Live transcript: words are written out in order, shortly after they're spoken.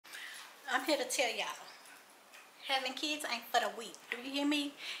I'm here to tell y'all, having kids ain't for the weak. Do you hear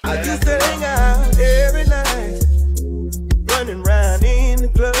me? I used to hang out every night, running around in the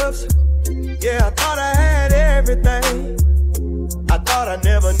clubs. Yeah, I thought I had everything. I thought I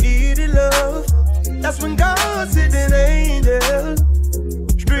never needed love. That's when God sent an angel.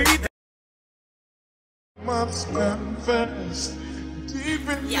 Street.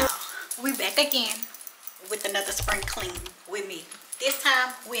 Y'all, we back again with another spring clean with me. This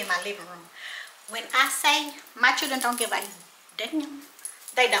time, we in my living room. When I say my children don't give a damn,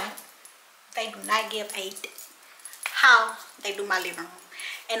 they don't. They do not give a how they do my living room.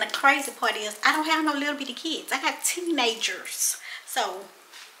 And the crazy part is, I don't have no little bitty kids. I got teenagers. So,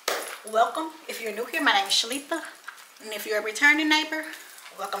 welcome. If you're new here, my name is Shaletha. And if you're a returning neighbor,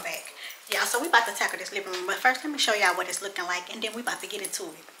 welcome back. Y'all, so we about to tackle this living room. But first, let me show y'all what it's looking like. And then we about to get into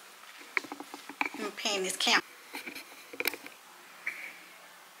it. I'm pan this camera.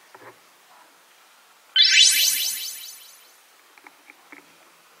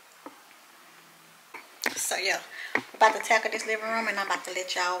 So yeah, we're about to tackle this living room, and I'm about to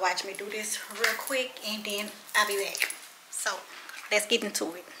let y'all watch me do this real quick, and then I'll be back. So let's get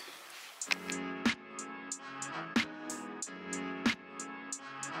into it.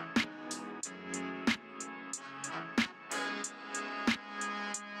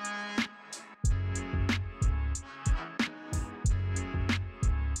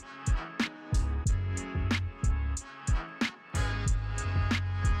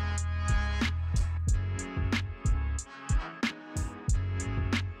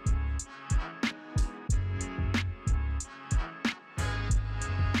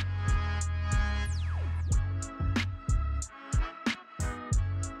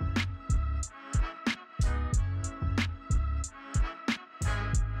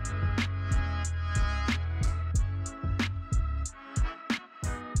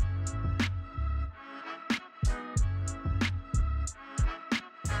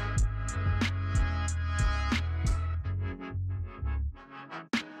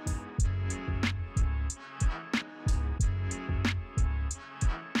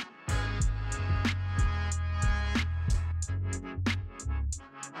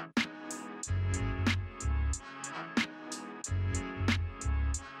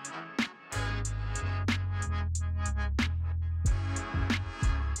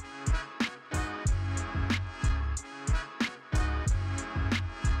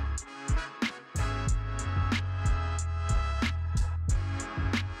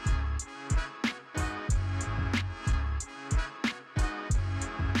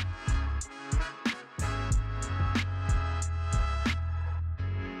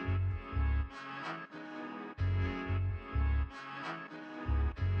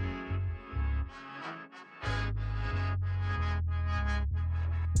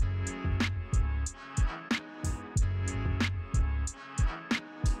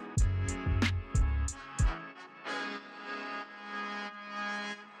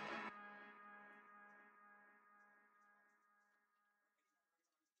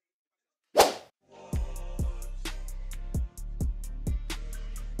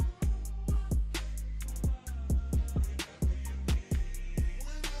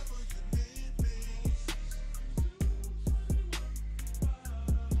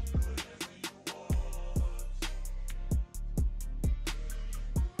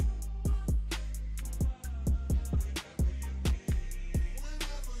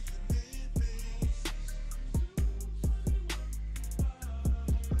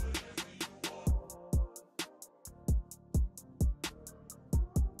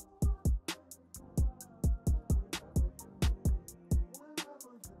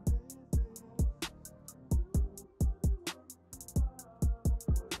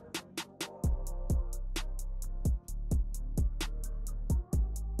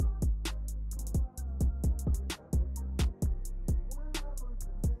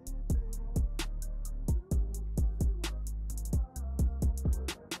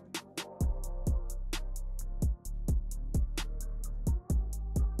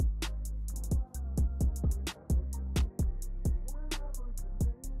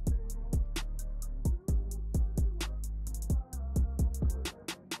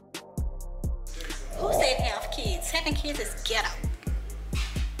 Who said have kids? Having kids is ghetto.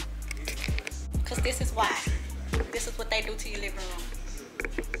 Because this is why. This is what they do to your living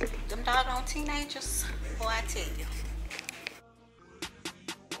room. Them doggone teenagers, boy, I tell you.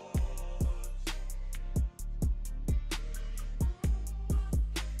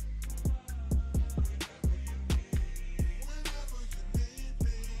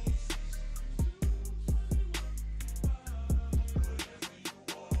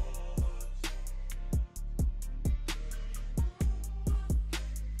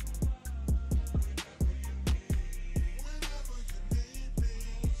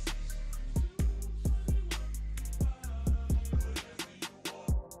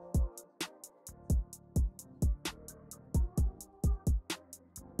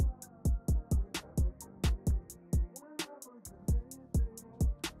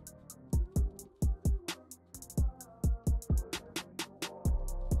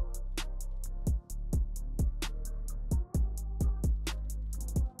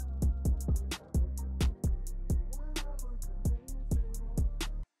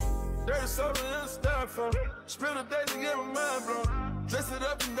 Dirty soda in the styrofoam. Spend a day to get my mind blown. Dress it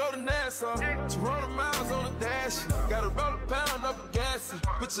up and go to Nassau. 200 miles on the dash. Gotta roll a pound up a gas.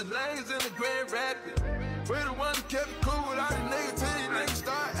 Put your lanes in the Grand Rapids. We the one that kept it cool with all these niggas till these niggas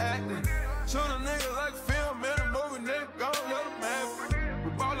start acting. Shoot a nigga like a film in a movie, nigga, gon' let him have it. We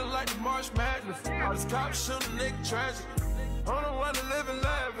ballin' like the March Madness. All these cops shoot a nigga tragic. I'm the one that live in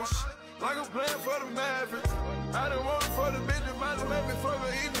lavish, like I'm playing for the Mavericks. I done want it for the bitch that might have made me fuck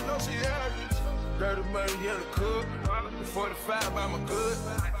her even though she average. Dirty money in the cook, the 45 by my good.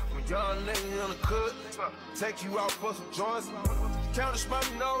 When young nigga in the cook, take you out for some joints. Counter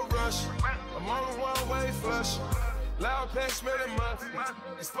smoking, no rush. I'm on the one-way flush. Loud pack smelling month.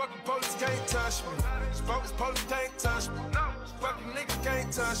 These fucking police can't touch me. These bogus police can't touch me. These fucking niggas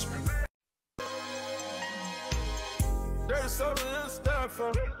can't touch me. Dirty soda in the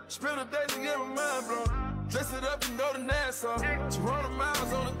styrofoam. Spend a day to get my mind blown. Dress it up and go to Nassau. 200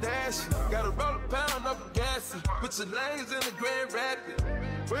 miles on the dash. Gotta roll a pound up a gas. Put your lanes in the Grand Rapids.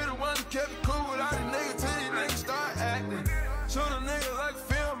 We the one that kept it cool with all these niggas till these niggas start acting. Shoot a nigga like a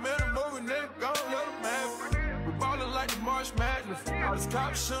film in a movie, nigga, gon' let him have it. We ballin' like the March Madness. All these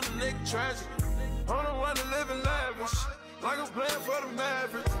cops shoot a nigga tragic. I'm the one that live in lavish, like I'm playing for the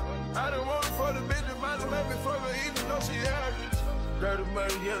Mavericks. I done want it for the bitch that might have made me fuck her even though she average. Dirty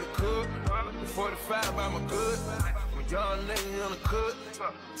money in the cook, the 45 by my good. When young nigga in the cook,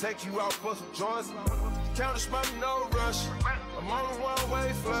 take you out for some joints. Counter smoking, no rush. I'm on the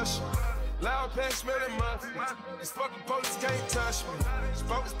one-way flush. Loud pack smelling month. These fucking police can't touch me. These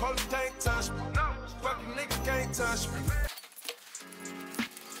bogus police can't touch me. These fucking niggas can't touch me.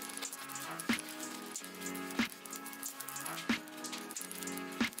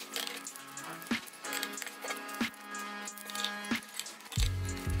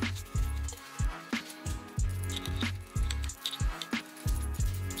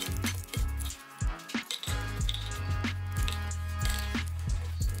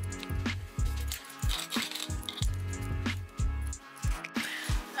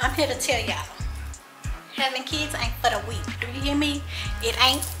 I'm here to tell y'all, having kids ain't for the weak. Do you hear me? It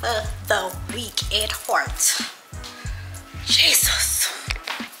ain't for the weak at heart. Jesus.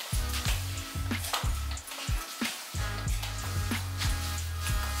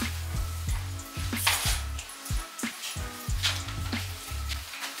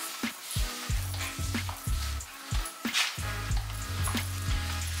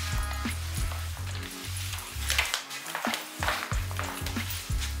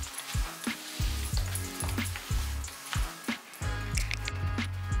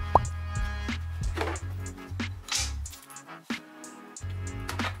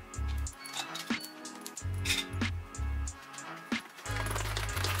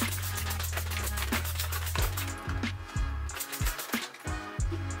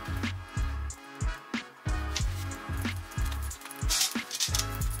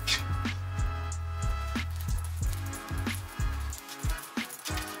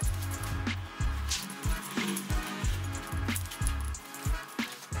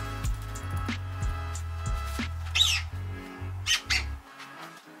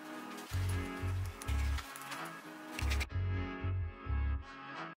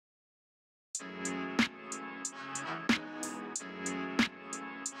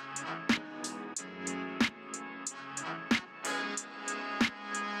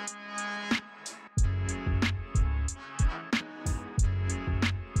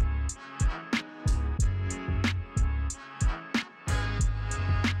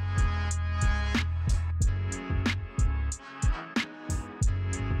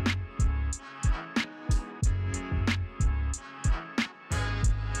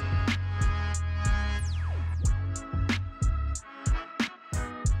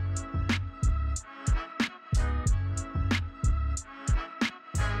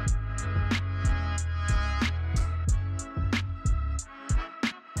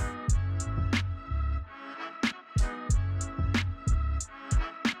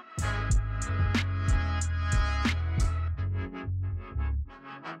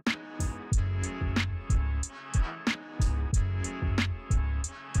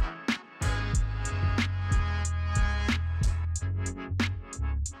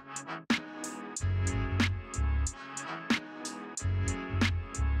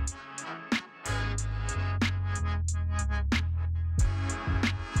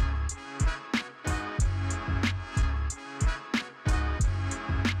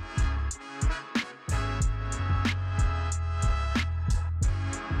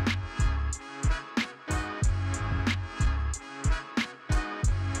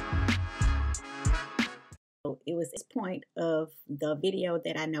 it was this point of the video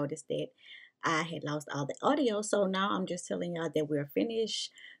that I noticed that I had lost all the audio. So now I'm just telling y'all that we're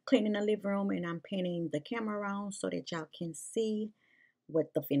finished cleaning the living room, and I'm panning the camera around so that y'all can see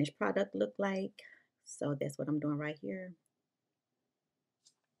what the finished product look like. So that's what I'm doing right here.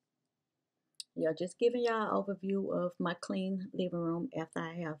 Yeah, just giving y'all an overview of my clean living room after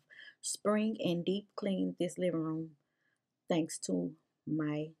I have spring and deep cleaned this living room, thanks to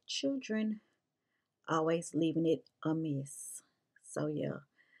my children always leaving it a mess. So yeah,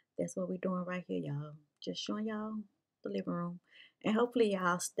 that's what we're doing right here, y'all. Just showing y'all the living room. And hopefully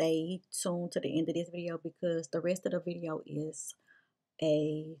y'all stay tuned to the end of this video, because the rest of the video is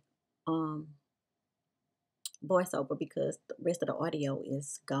a voiceover, because the rest of the audio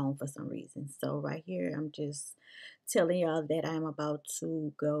is gone for some reason. So right here, I'm just telling y'all that I'm about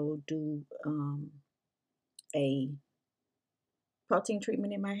to go do a protein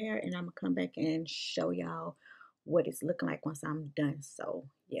treatment in my hair, and I'm gonna come back and show y'all what it's looking like once I'm done. So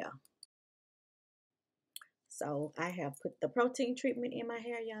yeah. So I have put the protein treatment in my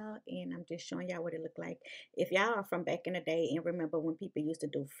hair, y'all, and I'm just showing y'all what it looked like. If y'all are from back in the day and remember when people used to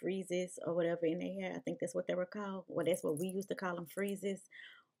do freezes or whatever in their hair, I think that's what they were called. Well, that's what we used to call them, freezes.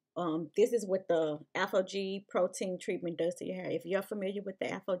 This is what the Alpha G protein treatment does to your hair. If you're familiar with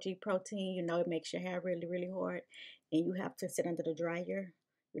the Alpha G protein, you know it makes your hair really, really hard, and you have to sit under the dryer.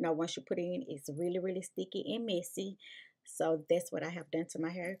 You know, once you put it in, it's really, really sticky and messy. So that's what I have done to my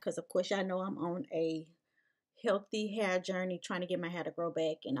hair, because of course y'all know I'm on a healthy hair journey, trying to get my hair to grow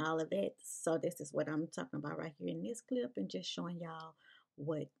back and all of that. So this is what I'm talking about right here in this clip, and just showing y'all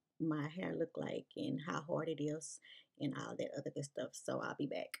what my hair look like and how hard it is and all that other good stuff. So I'll be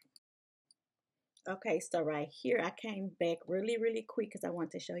back. Okay, so right here I came back really, really quick because I want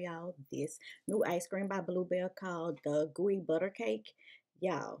to show y'all this new ice cream by Bluebell called the Gooey Butter Cake.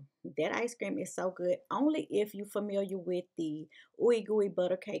 Y'all, that ice cream is so good. Only if you're familiar with the ooey gooey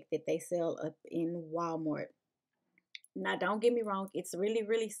butter cake that they sell up in Walmart. Now, don't get me wrong, it's really,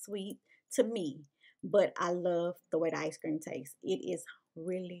 really sweet to me, but I love the way the ice cream tastes. It is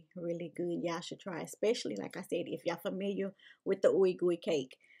really, really good. Y'all should try, especially like I said, if y'all familiar with the ooey gooey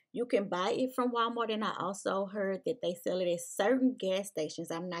cake. You can buy it from Walmart, and I also heard that they sell it at certain gas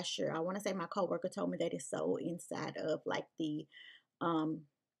stations. I'm not sure. I want to say my coworker told me that it's sold inside of like the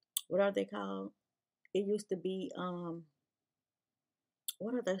what are they called? It used to be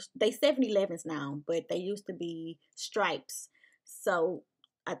what are those? They 7-Elevens now, but they used to be Stripes. So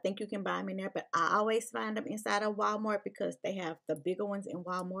I think you can buy them in there, but I always find them inside of Walmart because they have the bigger ones in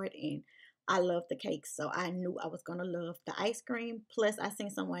Walmart, and I love the cakes. So I knew I was gonna love the ice cream. Plus, I seen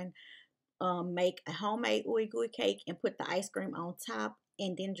someone make a homemade ooey gooey cake and put the ice cream on top,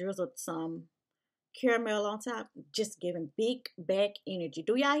 and then drizzled some caramel on top, just giving big back energy.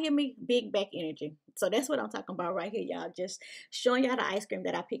 Do y'all hear me? Big back energy. So that's what I'm talking about right here, y'all. Just showing y'all the ice cream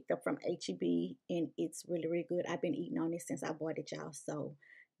that I picked up from HEB, and it's really, really good. I've been eating on it since I bought it, y'all. So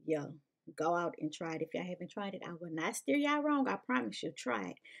yeah, go out and try it. If y'all haven't tried it, I will not steer y'all wrong. I promise you, try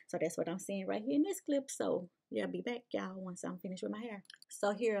it. So that's what I'm seeing right here in this clip. So yeah, be back, y'all, once I'm finished with my hair.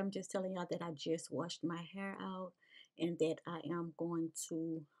 So here I'm just telling y'all that I just washed my hair out, and that I am going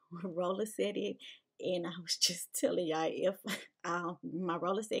to roller set it. And I was just telling y'all, if my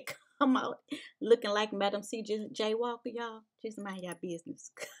roller set come out looking like Madam C.J. Walker, y'all, just mind y'all business,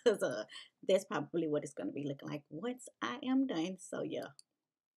 because that's probably what it's going to be looking like once I am done. So yeah.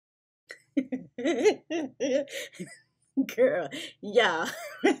 Girl, yeah.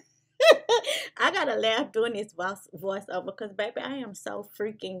 I gotta laugh doing this voiceover, because baby, I am so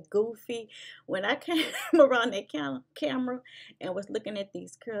freaking goofy. When I came around that camera and was looking at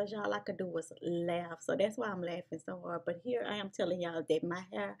these curls, y'all, all I could do was laugh. So that's why I'm laughing so hard. But here I am telling y'all that my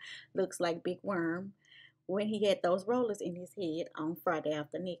hair looks like Big Worm when he had those rollers in his head on Friday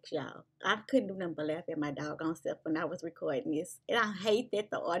after next, y'all. I couldn't do nothing but laugh at my doggone self when I was recording this. And I hate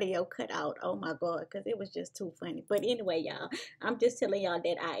that the audio cut out. Oh my God, because it was just too funny. But anyway, y'all, I'm just telling y'all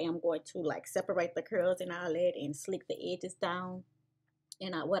that I am going to like separate the curls and all that and slick the edges down.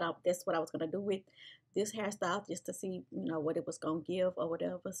 And that's what I was going to do with this hairstyle, just to see, you know, what it was going to give or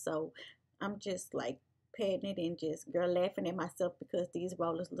whatever. So I'm just like patting it and just girl laughing at myself, because these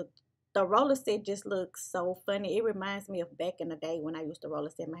rollers look, the roller set just looks so funny. It reminds me of back in the day when I used to roller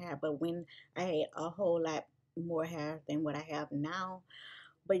set my hair, but when I had a whole lot more hair than what I have now.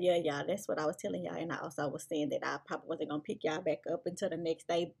 But yeah, y'all, that's what I was telling y'all. And I also was saying that I probably wasn't going to pick y'all back up until the next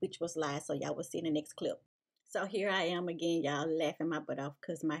day, which was live. So y'all will see in the next clip. So here I am again, y'all, laughing my butt off,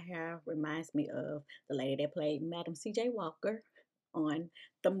 because my hair reminds me of the lady that played Madam C.J. Walker on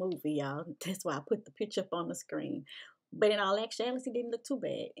the movie, y'all. That's why I put the picture up on the screen. But in all actuality, it didn't look too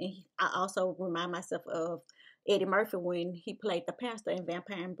bad. And I also remind myself of Eddie Murphy when he played the pastor in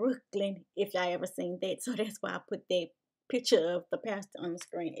Vampire in Brooklyn, if y'all ever seen that. So that's why I put that picture of the pastor on the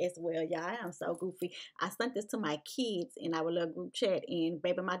screen as well. Y'all, I am so goofy. I sent this to my kids in our little group chat, and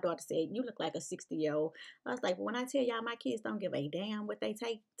baby, my daughter said, "You look like a 60-year-old." I was like, when I tell y'all my kids don't give a damn what they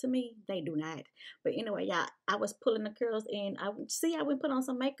take to me, they do not. But anyway, y'all, I was pulling the curls, and I went put on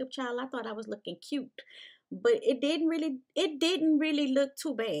some makeup, child. I thought I was looking cute, but it didn't really look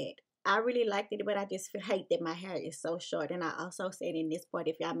too bad. I really liked it, but I just hate that my hair is so short. And I also said in this part,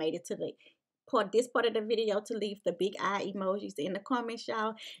 if y'all made it to this part of the video, to leave the big eye emojis in the comments,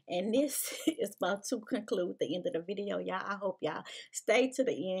 y'all. And this is about to conclude the end of the video, y'all. I hope y'all stay to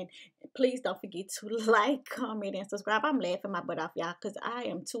the end. Please don't forget to like, comment, and subscribe. I'm laughing my butt off, y'all, because I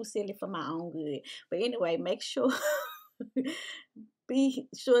am too silly for my own good. But anyway, make sure be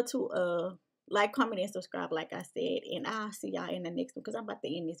sure to like, comment, and subscribe, like I said. And I'll see y'all in the next one, because I'm about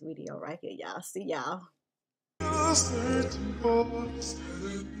to end this video right here, y'all. See y'all.